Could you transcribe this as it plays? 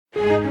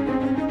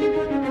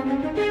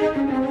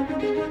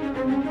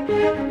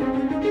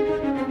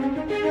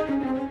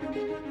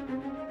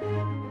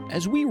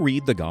As we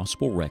read the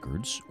gospel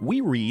records,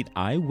 we read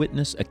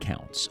eyewitness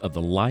accounts of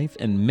the life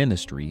and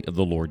ministry of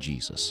the Lord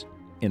Jesus.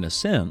 In a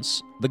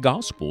sense, the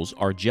Gospels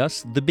are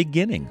just the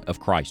beginning of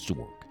Christ's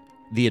work.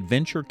 The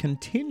adventure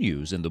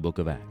continues in the book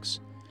of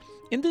Acts.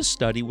 In this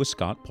study with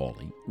Scott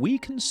Pauley, we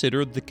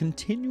consider the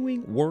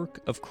continuing work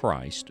of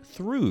Christ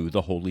through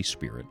the Holy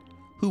Spirit,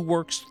 who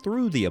works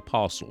through the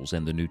apostles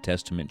and the New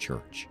Testament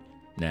church.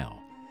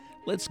 Now,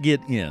 let's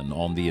get in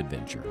on the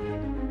adventure.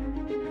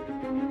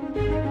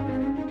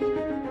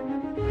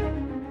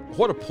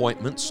 What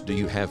appointments do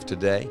you have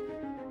today?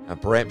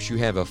 Perhaps you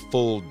have a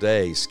full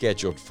day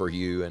scheduled for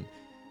you and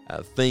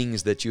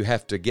things that you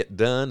have to get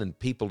done and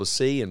people to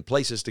see and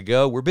places to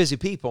go. We're busy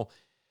people.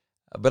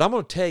 But I'm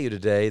going to tell you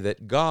today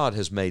that God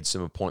has made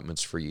some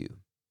appointments for you.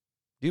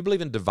 Do you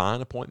believe in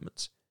divine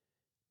appointments?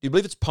 Do you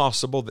believe it's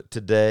possible that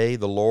today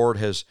the Lord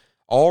has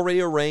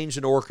already arranged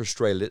and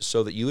orchestrated it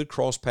so that you would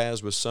cross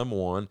paths with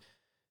someone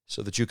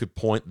so that you could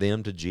point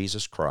them to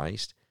Jesus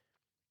Christ?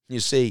 You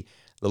see,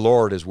 the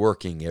Lord is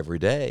working every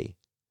day.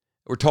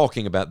 We're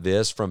talking about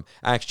this from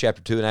Acts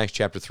chapter 2 and Acts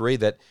chapter 3,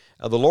 that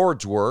the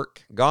Lord's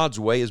work, God's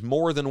way, is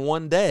more than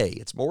one day.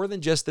 It's more than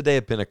just the day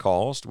of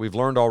Pentecost. We've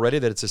learned already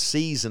that it's a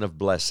season of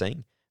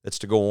blessing that's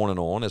to go on and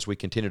on as we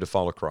continue to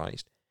follow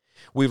Christ.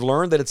 We've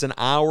learned that it's an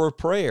hour of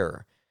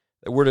prayer,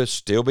 that we're to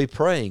still be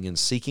praying and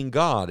seeking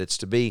God. It's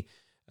to be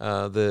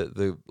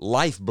the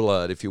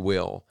lifeblood, if you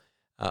will,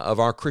 of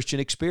our Christian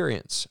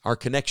experience, our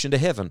connection to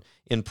heaven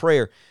in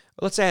prayer.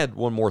 Let's add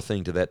one more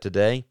thing to that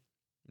today.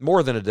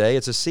 More than a day,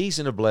 it's a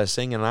season of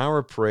blessing, an hour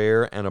of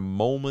prayer, and a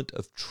moment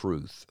of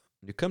truth.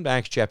 When you come to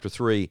Acts chapter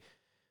 3,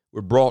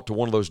 we're brought to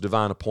one of those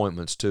divine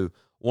appointments, to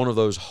one of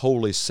those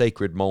holy,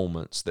 sacred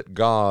moments that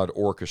God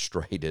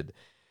orchestrated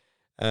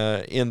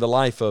in the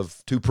life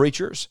of two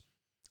preachers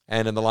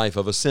and in the life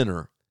of a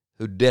sinner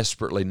who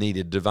desperately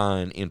needed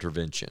divine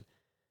intervention.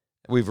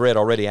 We've read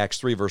already Acts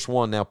 3, verse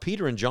 1. Now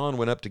Peter and John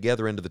went up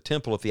together into the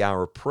temple at the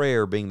hour of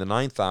prayer, being the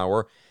 9th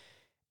hour,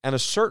 and a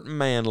certain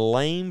man,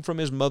 lame from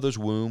his mother's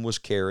womb, was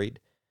carried,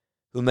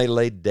 whom they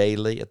laid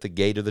daily at the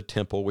gate of the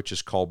temple, which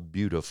is called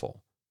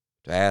Beautiful,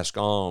 to ask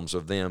alms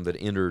of them that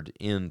entered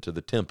into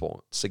the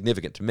temple. It's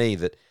significant to me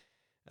that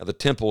the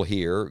temple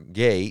here,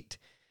 gate,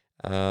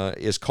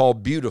 is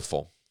called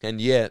Beautiful,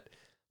 and yet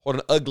what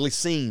an ugly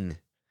scene.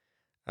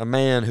 A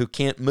man who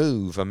can't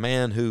move, a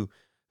man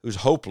who's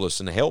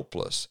hopeless and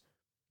helpless.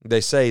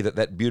 They say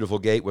that beautiful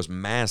gate was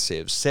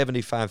massive,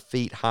 75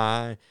 feet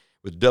high,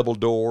 with double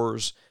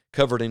doors,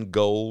 covered in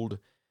gold.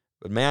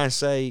 But may I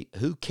say,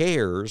 who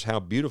cares how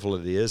beautiful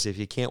it is if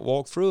you can't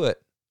walk through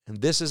it? And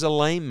this is a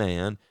lame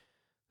man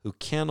who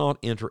cannot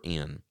enter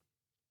in.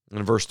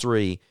 In verse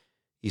 3,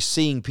 he's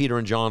seeing Peter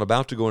and John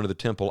about to go into the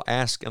temple,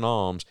 ask an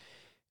alms.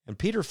 And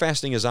Peter,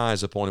 fastening his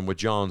eyes upon him with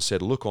John,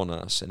 said, Look on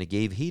us. And he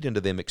gave heed unto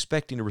them,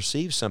 expecting to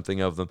receive something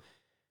of them.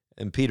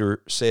 And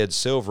Peter said,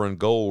 Silver and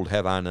gold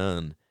have I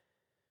none,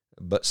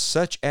 but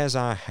such as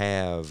I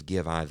have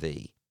give I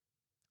thee.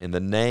 In the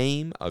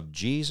name of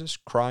Jesus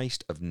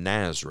Christ of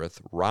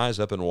Nazareth, rise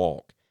up and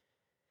walk.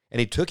 And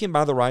he took him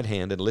by the right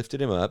hand and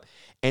lifted him up,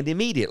 and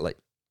immediately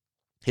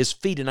his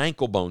feet and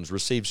ankle bones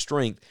received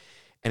strength.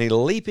 And he,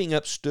 leaping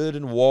up, stood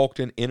and walked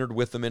and entered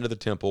with them into the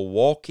temple,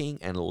 walking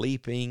and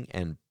leaping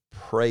and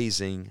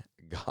praising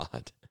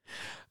God.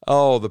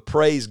 Oh, the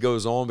praise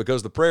goes on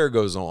because the prayer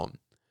goes on.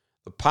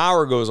 The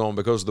power goes on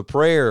because the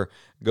prayer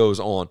goes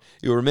on.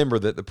 You'll remember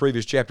that the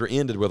previous chapter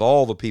ended with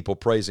all the people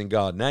praising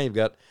God. Now you've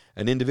got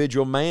an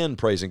individual man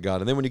praising God.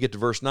 And then when you get to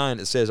verse 9,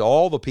 it says,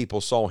 All the people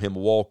saw him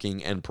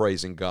walking and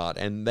praising God,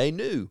 and they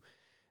knew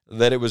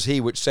that it was he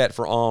which sat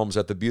for alms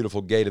at the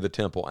beautiful gate of the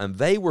temple, and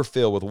they were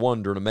filled with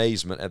wonder and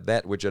amazement at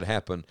that which had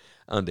happened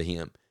unto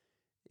him.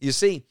 You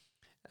see,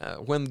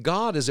 when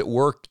God is at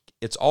work,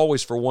 it's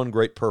always for one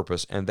great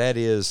purpose, and that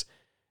is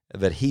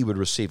that he would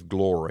receive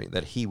glory,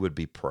 that he would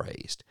be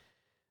praised.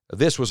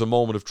 This was a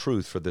moment of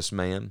truth for this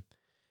man.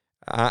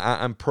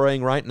 I'm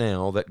praying right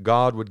now that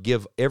God would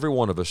give every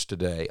one of us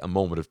today a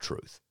moment of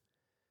truth.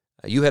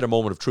 You had a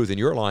moment of truth in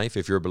your life,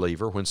 if you're a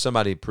believer, when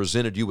somebody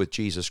presented you with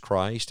Jesus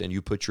Christ and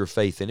you put your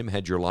faith in him,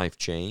 had your life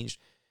changed.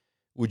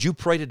 Would you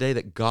pray today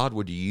that God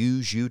would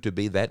use you to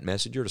be that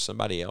messenger to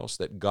somebody else,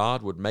 that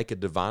God would make a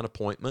divine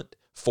appointment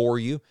for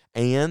you,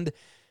 and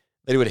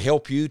that he would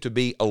help you to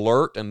be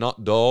alert and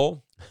not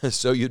dull,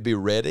 so you'd be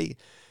ready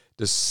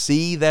to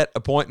see that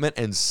appointment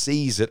and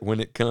seize it when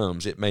it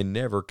comes. It may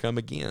never come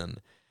again.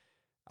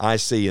 I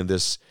see in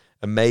this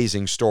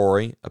amazing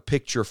story a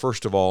picture,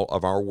 first of all,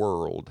 of our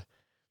world.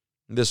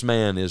 This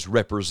man is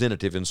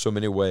representative in so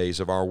many ways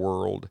of our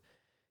world.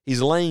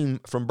 He's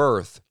lame from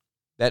birth.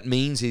 That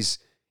means he's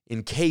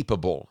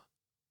incapable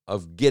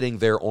of getting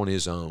there on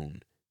his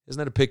own. Isn't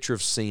that a picture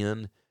of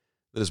sin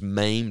that has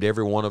maimed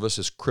every one of us,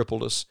 has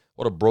crippled us?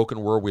 What a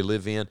broken world we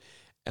live in.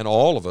 And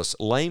all of us,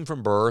 lame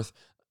from birth,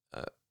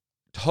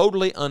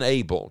 totally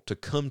unable to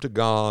come to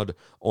God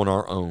on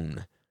our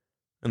own.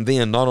 And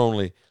then not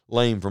only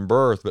lame from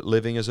birth, but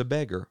living as a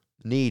beggar,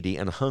 needy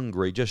and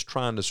hungry, just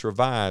trying to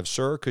survive.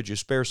 Sir, could you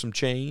spare some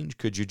change?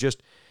 Could you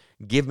just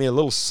give me a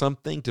little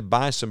something to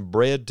buy some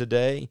bread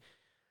today?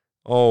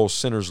 All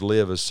sinners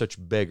live as such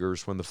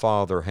beggars when the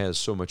Father has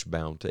so much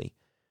bounty,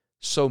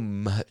 so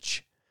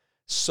much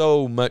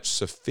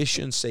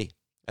sufficiency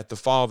at the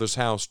Father's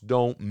house.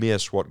 Don't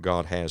miss what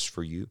God has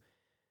for you.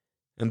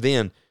 And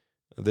then,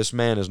 this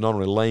man is not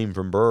only lame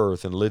from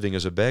birth and living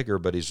as a beggar,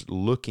 but he's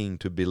looking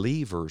to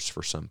believers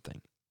for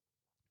something.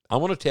 I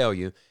want to tell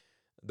you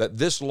that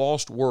this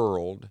lost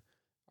world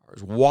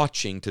is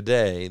watching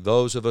today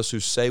those of us who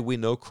say we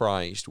know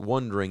Christ,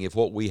 wondering if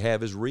what we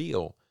have is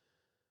real,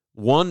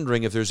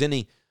 wondering if there's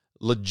any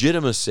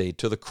legitimacy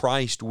to the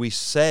Christ we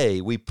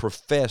say we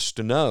profess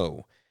to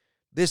know.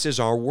 This is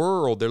our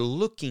world. They're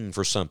looking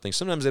for something.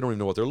 Sometimes they don't even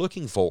know what they're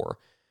looking for.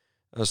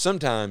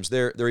 Sometimes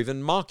they're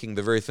even mocking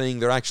the very thing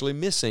they're actually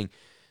missing.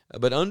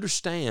 But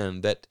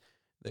understand that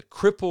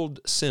crippled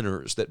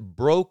sinners, that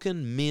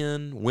broken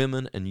men,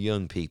 women, and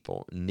young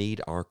people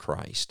need our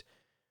Christ.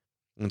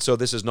 And so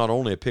this is not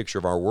only a picture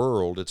of our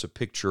world, it's a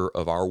picture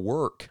of our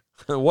work.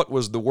 What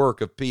was the work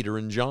of Peter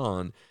and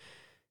John?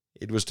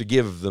 It was to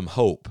give them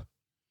hope,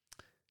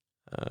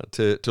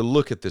 to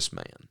look at this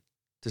man,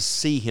 to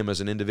see him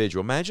as an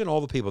individual. Imagine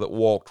all the people that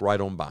walked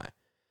right on by.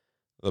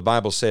 The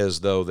Bible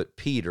says, though, that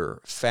Peter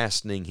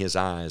fastening his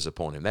eyes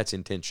upon him. That's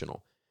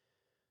intentional.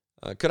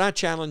 Could I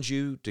challenge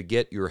you to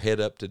get your head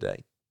up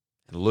today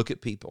and look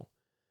at people?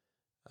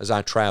 As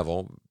I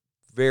travel,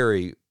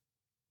 very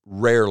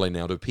rarely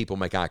now do people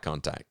make eye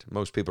contact.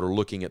 Most people are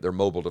looking at their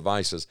mobile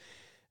devices.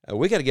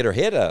 We got to get our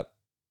head up.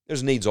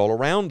 There's needs all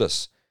around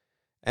us.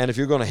 And if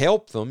you're going to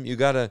help them, you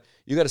got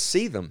to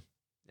see them,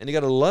 and you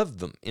got to love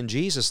them in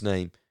Jesus'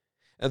 name.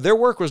 And their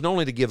work was not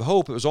only to give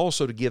hope, it was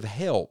also to give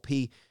help.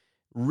 He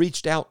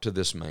reached out to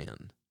this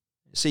man.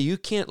 See, you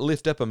can't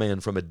lift up a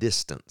man from a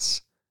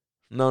distance.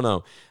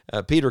 No.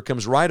 Peter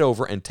comes right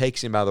over and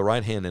takes him by the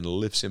right hand and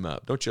lifts him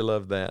up. Don't you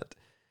love that?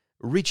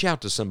 Reach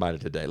out to somebody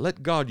today.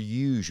 Let God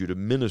use you to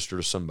minister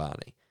to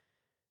somebody.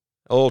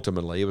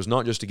 Ultimately, it was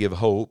not just to give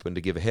hope and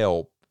to give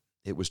help.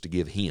 It was to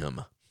give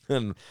Him.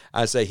 And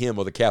I say Him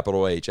with a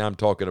capital H. I'm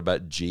talking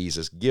about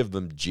Jesus. Give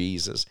them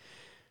Jesus.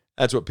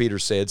 That's what Peter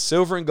said.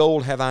 Silver and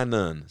gold have I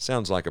none.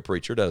 Sounds like a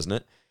preacher, doesn't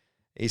it?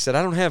 He said,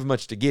 I don't have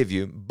much to give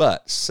you,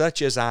 but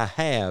such as I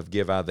have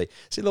give I thee.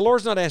 See, the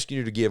Lord's not asking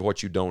you to give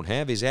what you don't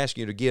have. He's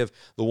asking you to give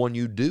the one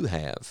you do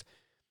have.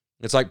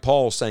 It's like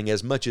Paul saying,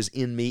 as much as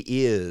in me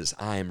is,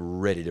 I am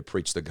ready to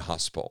preach the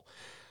gospel.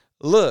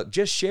 Look,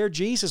 just share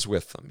Jesus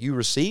with them. You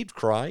received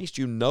Christ.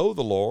 You know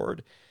the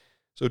Lord.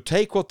 So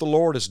take what the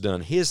Lord has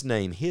done, His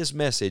name, His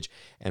message,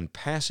 and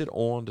pass it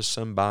on to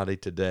somebody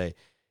today.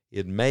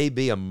 It may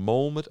be a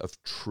moment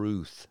of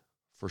truth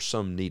for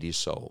some needy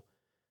soul.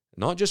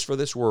 Not just for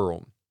this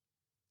world,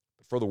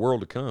 but for the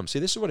world to come. See,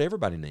 this is what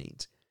everybody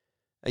needs.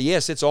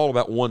 Yes, it's all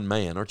about one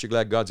man. Aren't you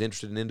glad God's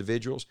interested in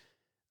individuals?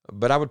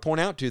 But I would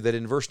point out to you that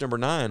in verse number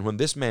 9, when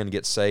this man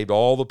gets saved,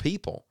 all the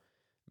people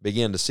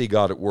begin to see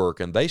God at work,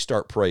 and they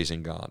start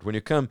praising God. When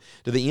you come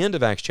to the end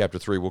of Acts chapter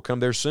 3, we'll come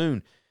there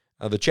soon.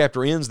 The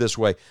chapter ends this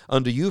way.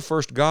 Unto you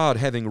first God,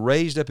 having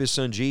raised up His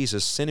Son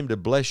Jesus, sent Him to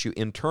bless you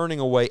in turning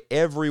away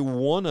every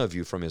one of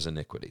you from his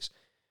iniquities.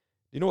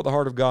 Do you know what the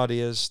heart of God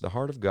is? The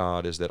heart of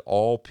God is that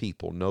all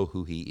people know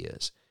who He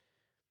is.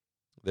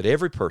 That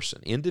every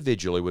person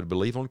individually would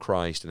believe on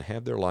Christ and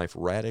have their life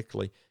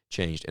radically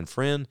changed. And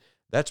friend,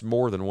 that's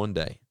more than one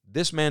day.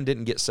 This man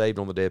didn't get saved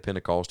on the day of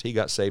Pentecost. He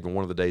got saved on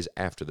one of the days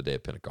after the day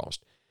of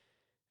Pentecost.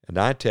 And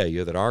I tell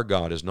you that our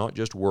God is not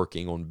just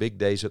working on big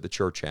days at the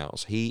church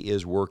house. He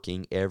is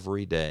working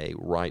every day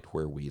right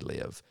where we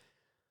live.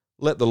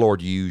 Let the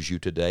Lord use you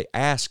today.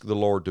 Ask the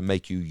Lord to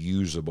make you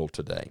usable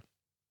today.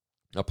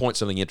 I'll point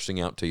something interesting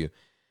out to you.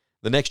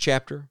 The next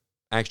chapter,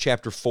 Acts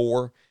chapter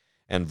 4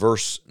 and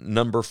verse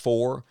number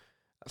 4,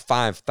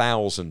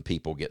 5,000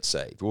 people get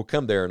saved. We'll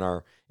come there in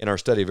our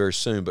study very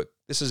soon, but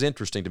this is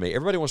interesting to me.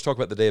 Everybody wants to talk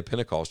about the day of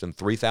Pentecost and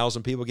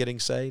 3,000 people getting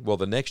saved. Well,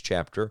 the next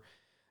chapter,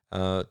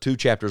 2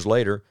 chapters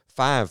later,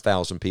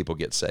 5,000 people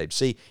get saved.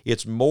 See,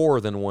 it's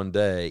more than one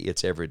day,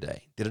 it's every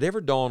day. Did it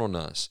ever dawn on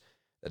us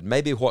that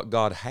maybe what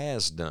God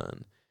has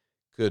done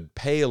could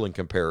pale in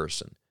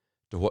comparison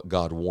to what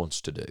God wants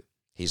to do?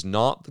 He's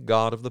not the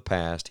God of the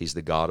past, He's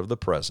the God of the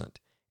present,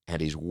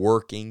 and He's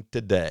working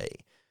today.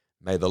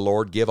 May the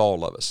Lord give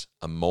all of us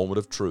a moment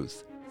of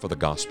truth for the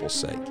gospel's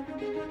sake.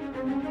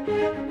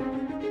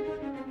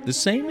 The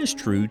same is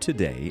true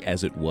today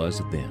as it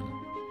was then.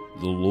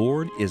 The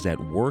Lord is at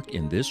work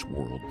in this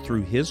world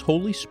through His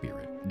Holy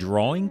Spirit,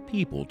 drawing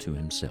people to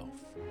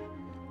Himself.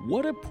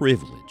 What a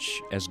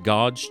privilege as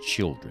God's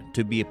children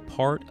to be a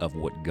part of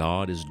what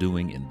God is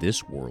doing in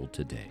this world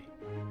today.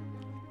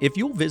 If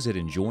you'll visit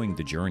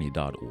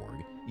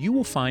enjoyingthejourney.org, you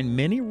will find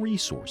many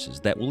resources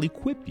that will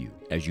equip you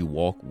as you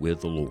walk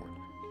with the Lord.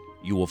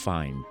 You will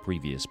find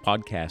previous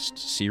podcast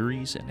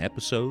series and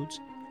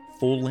episodes,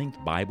 full-length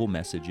Bible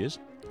messages,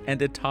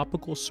 and a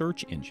topical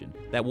search engine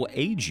that will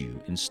aid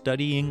you in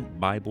studying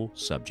Bible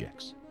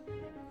subjects.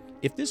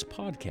 If this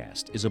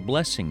podcast is a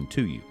blessing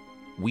to you,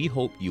 we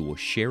hope you will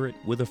share it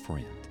with a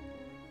friend.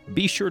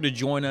 Be sure to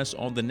join us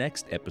on the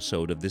next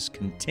episode of this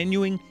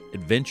continuing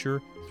adventure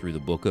through the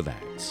book of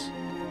Acts.